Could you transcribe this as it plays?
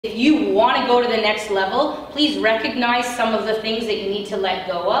If you want to go to the next level, please recognize some of the things that you need to let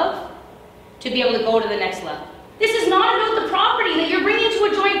go of to be able to go to the next level. This is not about the property that you're bringing to a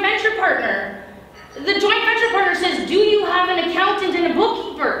joint venture partner. The joint venture partner says, do you have an accountant and a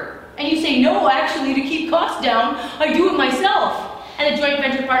bookkeeper? And you say, no, actually, to keep costs down, I do it myself. And the joint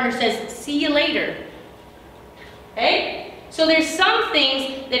venture partner says, see you later. Okay? So there's some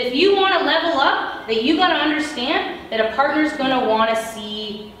things that if you want to level up, that you got to understand that a partner's going to want to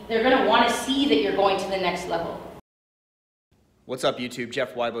see, they're going to want to see that you're going to the next level. What's up YouTube,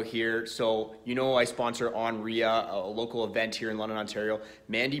 Jeff Weibo here. So you know I sponsor On RIA, a local event here in London, Ontario.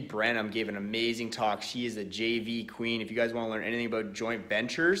 Mandy Branham gave an amazing talk. She is the JV queen. If you guys want to learn anything about joint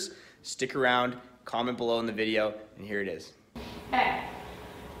ventures, stick around, comment below in the video, and here it is. Okay.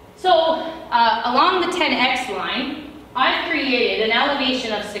 So along the 10X line, I've created an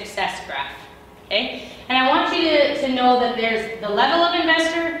elevation of success graph. Okay? And I want you to know that there's the level of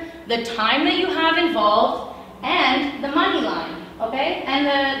investor, the time that you have involved, and the money line, okay? And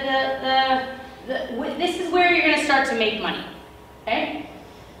this is where you're gonna start to make money, okay?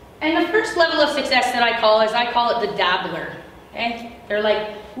 And the first level of success that I call it the dabbler, okay? They're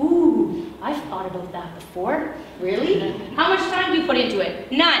like, ooh, I've thought about that before. Really? How much time do you put into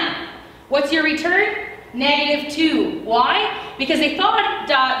it? None. What's your return? -2. Why? Because they thought,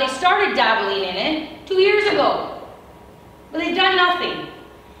 they started dabbling in it 2 years ago. But they've done nothing.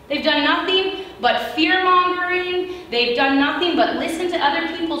 They've done nothing but fear-mongering. They've done nothing but listen to other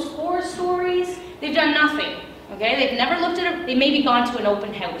people's horror stories. They've done nothing, okay? They've never looked at it. They maybe gone to an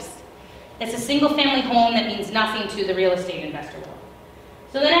open house. It's a single-family home that means nothing to the real estate investor world.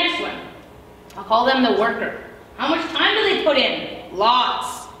 So the next one, I'll call them the worker. How much time do they put in?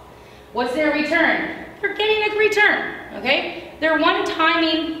 Lots. What's their return? They're getting a return, okay? They're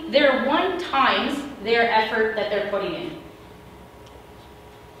one-times their effort that they're putting in.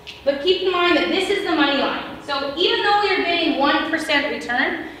 But keep in mind that this is the money line. So even though you're getting 1%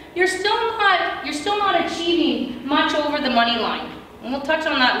 return, you're still not achieving much over the money line. And we'll touch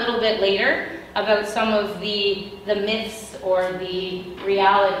on that a little bit later about some of the myths or the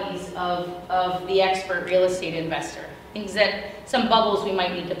realities of the expert real estate investor. Things that, some bubbles we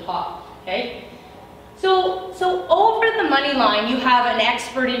might need to pop, okay? So over the money line, you have an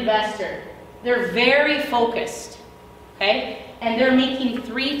expert investor. They're very focused, okay? And they're making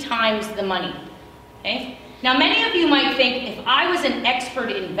 3 times the money, okay? Now many of you might think, if I was an expert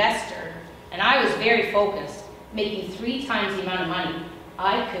investor and I was very focused, making 3 times the amount of money,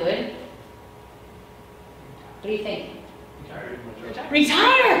 I could, what do you think?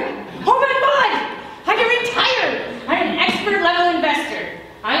 Retire! Oh my God! I can retire! I'm an expert level investor.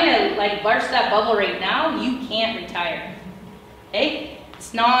 I'm gonna like burst that bubble right now. You can't retire, okay?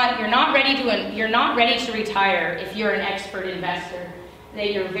 It's not, you're not ready to retire if you're an expert investor.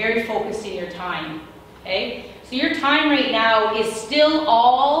 That you're very focused in your time, okay? So your time right now is still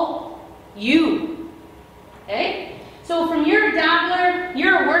all you, okay? So from you're a dabbler,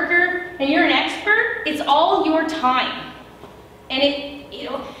 you're a worker, and you're an expert, it's all your time. And it, you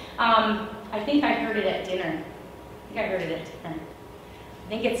know, I think I heard it at dinner.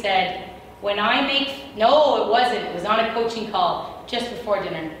 I think it said, when I make, no, it wasn't. It was on a coaching call just before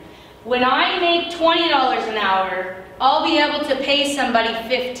dinner. When I make $20 an hour, I'll be able to pay somebody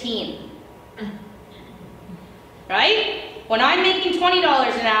 $15. Right? When I'm making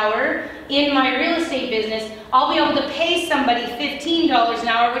 $20 an hour in my real estate business, I'll be able to pay somebody $15 an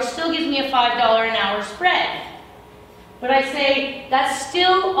hour, which still gives me a $5 an hour spread. But I say, that's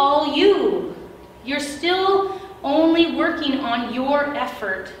still all you. You're still only working on your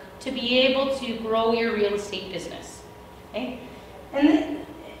effort to be able to grow your real estate business, okay? And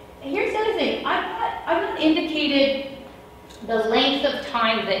here's the other thing. I've not indicated the length of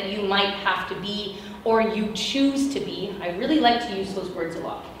time that you might have to be or you choose to be. I really like to use those words a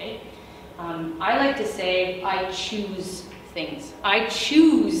lot, okay? I like to say I choose things. I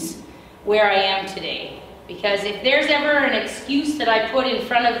choose where I am today. Because if there's ever an excuse that I put in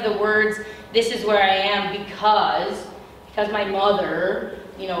front of the words, this is where I am because my mother,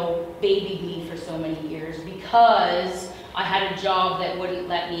 you know, babied me for so many years, because I had a job that wouldn't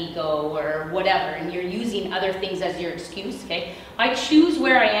let me go or whatever, and you're using other things as your excuse, okay? I choose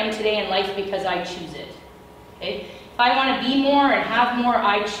where I am today in life because I choose it, okay? If I want to be more and have more,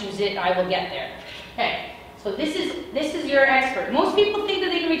 I choose it, I will get there. Okay, so this is your expert. Most people think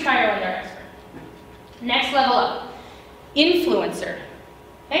that they can retire when they're expert. Next level up, influencer,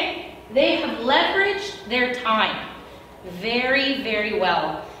 okay? They have leveraged their time very, very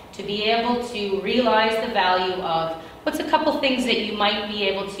well to be able to realize the value of what's a couple things that you might be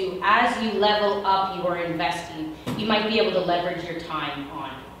able to, as you level up your investing, you might be able to leverage your time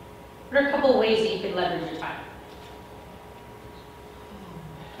on, What are a couple of ways that you could leverage your time?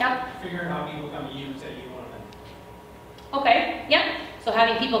 Yeah? Figuring out how people come to you instead of you going to them. Okay, yeah. So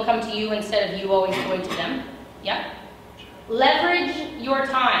having people come to you instead of you always going to them. Yeah. Leverage your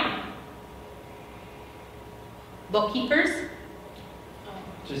time. Bookkeepers.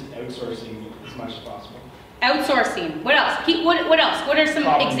 Just outsourcing as much as possible. Outsourcing. What else? What else? What are some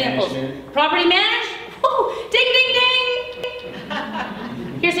Property examples? management. Property management. Woo! Ding, ding, ding!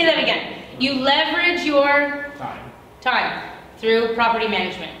 Here, say that again. You leverage your time through property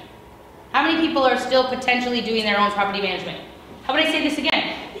management. How many people are still potentially doing their own property management? How about I say this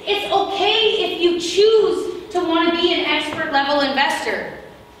again? It's okay if you choose to want to be an expert level investor.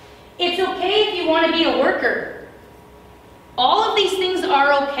 It's okay if you want to be a worker. All of these things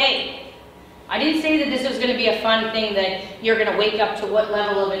are okay. I didn't say that this was going to be a fun thing that you're going to wake up to what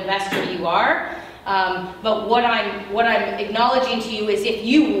level of investor you are. But what I'm acknowledging to you is if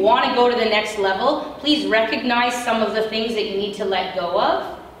you want to go to the next level, please recognize some of the things that you need to let go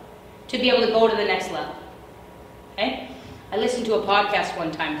of to be able to go to the next level. Okay? I listened to a podcast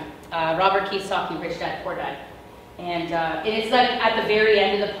one time, Robert Kiyosaki, Rich Dad, Poor Dad. And it's like at the very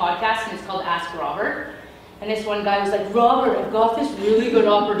end of the podcast, and it's called Ask Robert. And this one guy was like, Robert, I've got this really good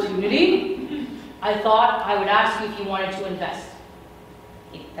opportunity. I thought I would ask you if you wanted to invest.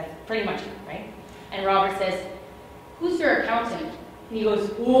 That's pretty much it, right? And Robert says, who's your accountant? And he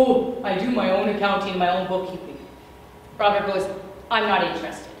goes, oh, I do my own accounting, my own bookkeeping. Robert goes, I'm not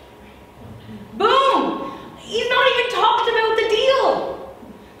interested. Boom! He's not even talked about the deal.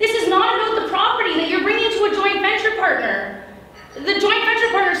 This is not about the property that you're bringing to a joint venture partner. The joint venture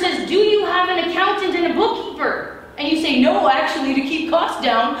partner says, do you have an accountant and a bookkeeper? And you say, no, actually, to keep costs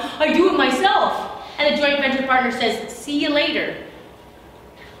down, I do it myself. And the joint venture partner says, see you later.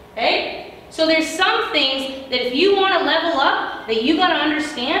 Okay? So there's some things that if you want to level up, that you got to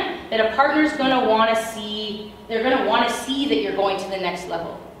understand that a partner's going to want to see, they're going to want to see that you're going to the next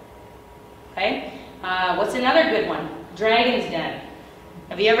level. Okay? What's another good one? Dragon's Den.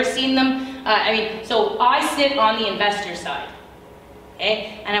 Have you ever seen them? So I sit on the investor side.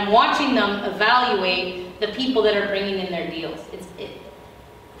 Okay? And I'm watching them evaluate the people that are bringing in their deals.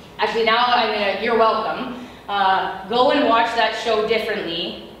 Actually, now you're welcome. Go and watch that show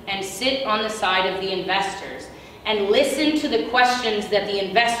differently and sit on the side of the investors and listen to the questions that the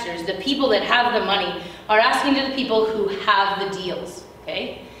investors, the people that have the money, are asking to the people who have the deals.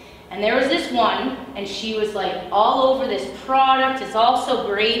 Okay? And there was this one, and she was like all over this product. It's all so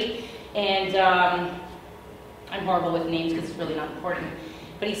great. And I'm horrible with names because it's really not important.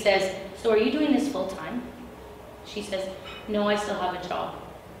 But he says, so are you doing this full time? She says, no, I still have a job.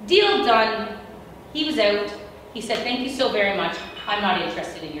 Deal done. He was out. He said, thank you so very much. I'm not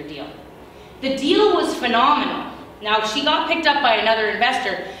interested in your deal. The deal was phenomenal. Now, she got picked up by another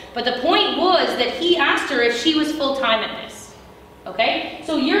investor, but the point was that he asked her if she was full time at this. Okay?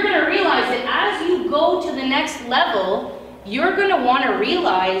 So you're going to realize that as you go to the next level, you're going to want to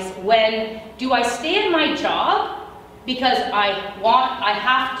realize when, do I stay at my job because I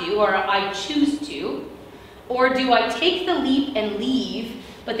have to, or I choose to, or do I take the leap and leave,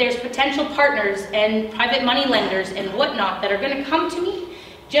 but there's potential partners and private money lenders and whatnot that are going to come to me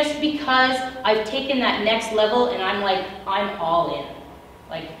just because I've taken that next level and I'm like, I'm all in.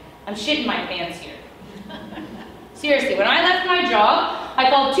 Like, I'm shitting my pants here. Seriously, when I left my job, I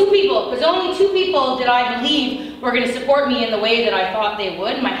called 2 people, because only 2 people did I believe were going to support me in the way that I thought they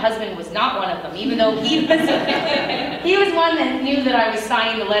would. My husband was not one of them, even though he was one that knew that I was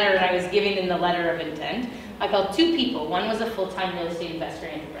signing the letter and I was giving them the letter of intent. I called 2 people. One was a full-time real estate investor,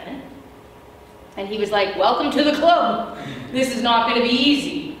 Andy Brennan. And he was like, welcome to the club. This is not going to be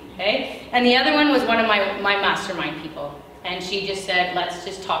easy. Okay? And the other one was one of my mastermind people. And she just said, let's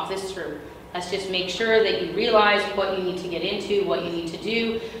just talk this through. Let's just make sure that you realize what you need to get into, what you need to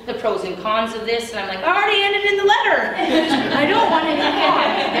do, the pros and cons of this. And I'm like, I already ended in the letter. I don't want to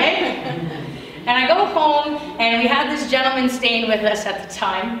end it, okay? And I go home, and we had this gentleman staying with us at the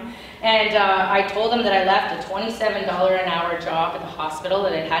time. And I told him that I left a $27 an hour job at the hospital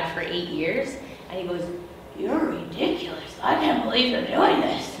that I'd had for 8 years. And he goes, you're ridiculous. I can't believe you're doing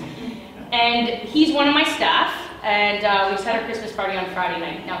this. And he's one of my staff. And we just had our Christmas party on Friday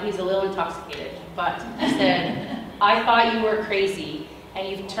night. Now, he's a little intoxicated, but he said, I thought you were crazy, and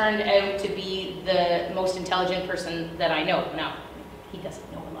you've turned out to be the most intelligent person that I know. Now, he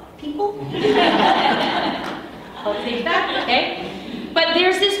doesn't know a lot of people. I'll take that, okay? But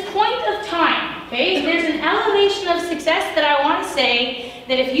there's this point of time, okay? There's an elevation of success that I want to say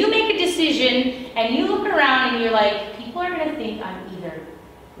that if you make a decision and you look around and you're like, people are going to think I'm either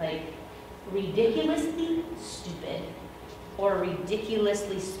like ridiculously stupid or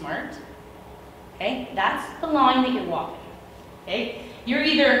ridiculously smart, okay? That's the line that you're walking, okay? You're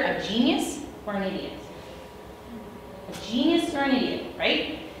either a genius or an idiot. A genius or an idiot,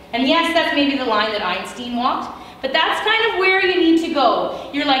 right? And yes, that's maybe the line that Einstein walked, but that's kind of where you need to go.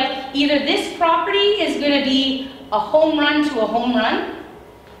 You're like, either this property is going to be a home run to a home run,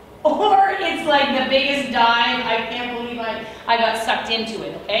 or it's like the biggest dive, I can't believe I got sucked into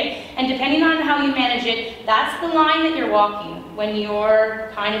it, okay? And depending on how you manage it, that's the line that you're walking when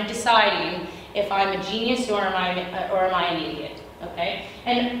you're kind of deciding if I'm a genius or am I an idiot, okay?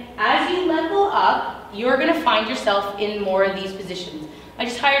 And as you level up, you're going to find yourself in more of these positions. I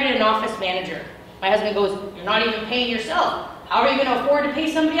just hired an office manager. My husband goes, "You're not even paying yourself. How are you going to afford to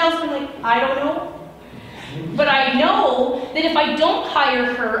pay somebody else?" I'm like, "I don't know." But I know that if I don't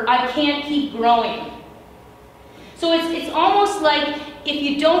hire her, I can't keep growing. So it's almost like if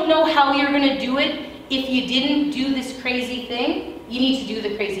you don't know how you're going to do it, if you didn't do this crazy thing, you need to do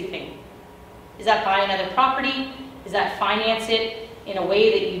the crazy thing. Is that buy another property? Is that finance it in a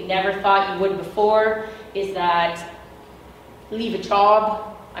way that you never thought you would before? Is that leave a job?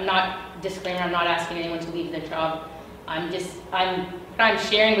 Disclaimer, I'm not asking anyone to leave their job. What I'm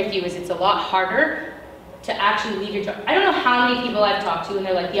sharing with you is it's a lot harder to actually leave your job. I don't know how many people I've talked to and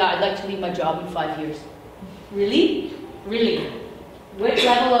they're like, "Yeah, I'd like to leave my job in 5 years." Really? Really? What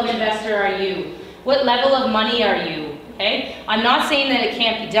level of investor are you? What level of money are you? Okay? I'm not saying that it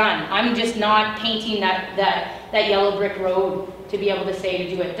can't be done. I'm just not painting that yellow brick road to be able to say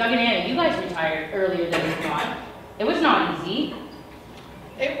to do it. Doug and Anna, you guys retired earlier than you thought. It was not easy.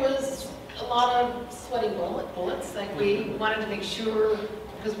 It was a lot of sweating bullets. Like, we wanted to make sure,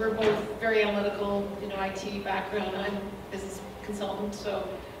 because we're both very analytical, IT background, I'm a business consultant, so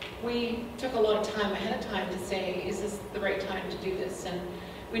we took a lot of time ahead of time to say, is this the right time to do this? And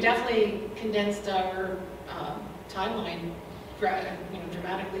we definitely condensed our timeline,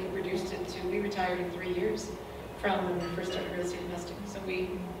 dramatically reduced it to, we retired in 3 years from when we first started real estate investing. So we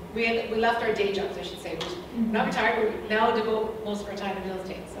left our day jobs, I should say. We're not retired, we now devote most of our time in real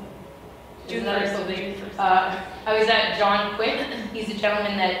estate. So June 1st. I was at John Quick. He's the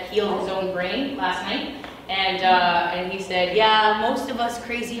gentleman that healed his own brain last night. And he said, "Yeah, most of us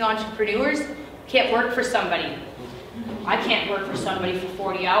crazy entrepreneurs can't work for somebody. I can't work for somebody for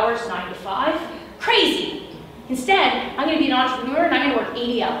 40 hours, 9 to 5. Crazy. Instead, I'm going to be an entrepreneur and I'm going to work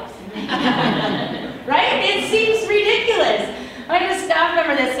 80 hours. Right? It seems ridiculous. I had a staff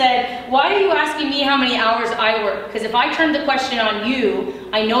member that said, "Why are you asking me how many hours I work? Because if I turn the question on you,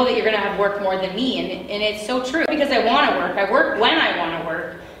 I know that you're going to have worked more than me." And it's so true. Because I want to work. I work when I want to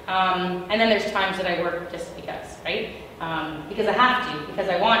work. And then there's times that I work just because, right? Because I have to, because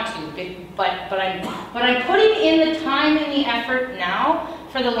I want to. But I'm putting in the time and the effort now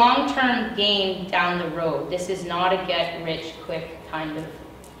for the long-term gain down the road. This is not a get-rich-quick kind of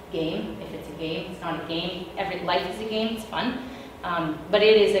game. If it's a game, it's not a game. Life is a game. It's fun. But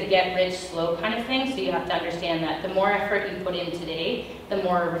it is a get-rich-slow kind of thing. So you have to understand that the more effort you put in today, the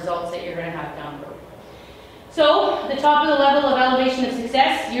more results that you're going to have down the road. So, the top of the level of elevation of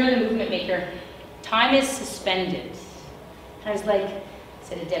success, you're the movement maker. Time is suspended. And I was like, I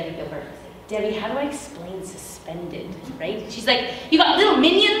said to Debbie Gilbert, "Debbie, how do I explain suspended?" Right? She's like, "You got little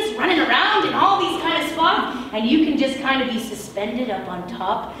minions running around in all these kind of spots, and you can just kind of be suspended up on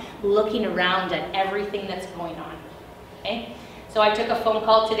top, looking around at everything that's going on." Okay? So I took a phone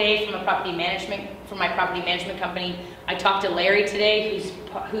call today from my property management company. I talked to Larry today,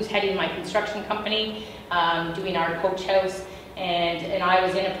 who's heading my construction company, doing our coach house, and I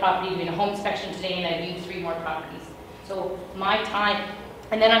was in a property doing a home inspection today, and I viewed 3 more properties. So my time,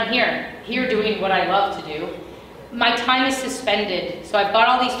 and then I'm here doing what I love to do. My time is suspended. So I've got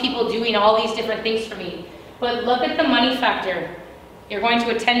all these people doing all these different things for me. But look at the money factor. You're going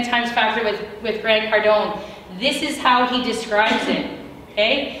to a 10 times factor with Grant Cardone. This is how he describes it,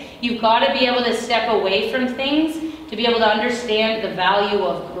 okay? You've got to be able to step away from things to be able to understand the value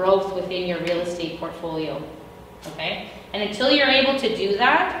of growth within your real estate portfolio, okay? And until you're able to do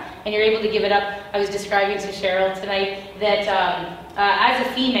that, and you're able to give it up, I was describing to Cheryl tonight that as a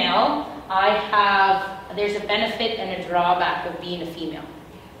female, there's a benefit and a drawback of being a female,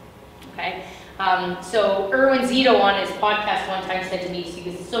 okay? So Erwin Zito on his podcast one time said to me, he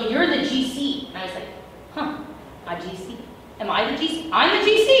goes, "So you're the GC?" And I was like, a GC? Am I the GC? I'm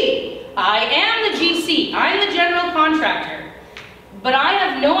the GC. I am the GC. I'm the general contractor. But I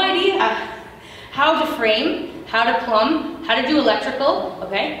have no idea how to frame, how to plumb, how to do electrical,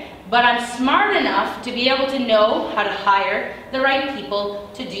 okay? But I'm smart enough to be able to know how to hire the right people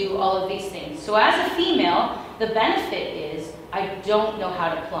to do all of these things. So as a female, the benefit is I don't know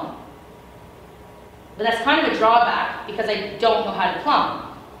how to plumb. But that's kind of a drawback because I don't know how to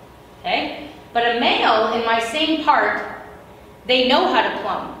plumb, okay? But a male in my same part, they know how to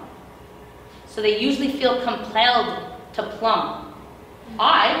plumb. So they usually feel compelled to plumb.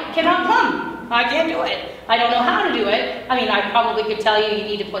 I cannot plumb. I can't do it. I don't know how to do it. I mean, I probably could tell you, you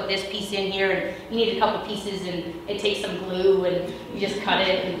need to put this piece in here, and you need a couple pieces, and it takes some glue, and you just cut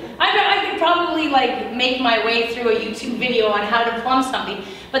it. And I could probably like make my way through a YouTube video on how to plumb something.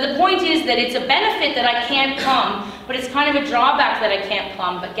 But the point is that it's a benefit that I can't plumb, but it's kind of a drawback that I can't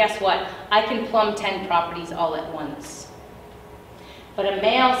plumb. But guess what? I can plumb 10 properties all at once. But a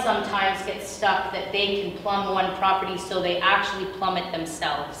male sometimes gets stuck that they can plumb one property, so they actually plumb it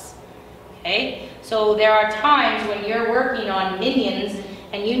themselves. Okay? So there are times when you're working on minions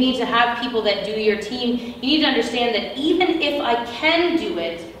and you need to have people that do your team. You need to understand that even if I can do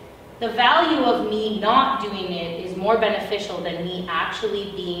it, the value of me not doing it is more beneficial than me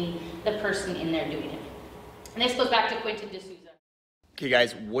actually being the person in there doing it. And this goes back to Quentin D'Souza. Okay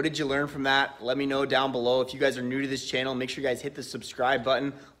guys, what did you learn from that? Let me know down below. If you guys are new to this channel, make sure you guys hit the subscribe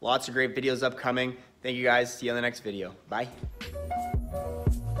button. Lots of great videos upcoming. Thank you guys. See you on the next video. Bye.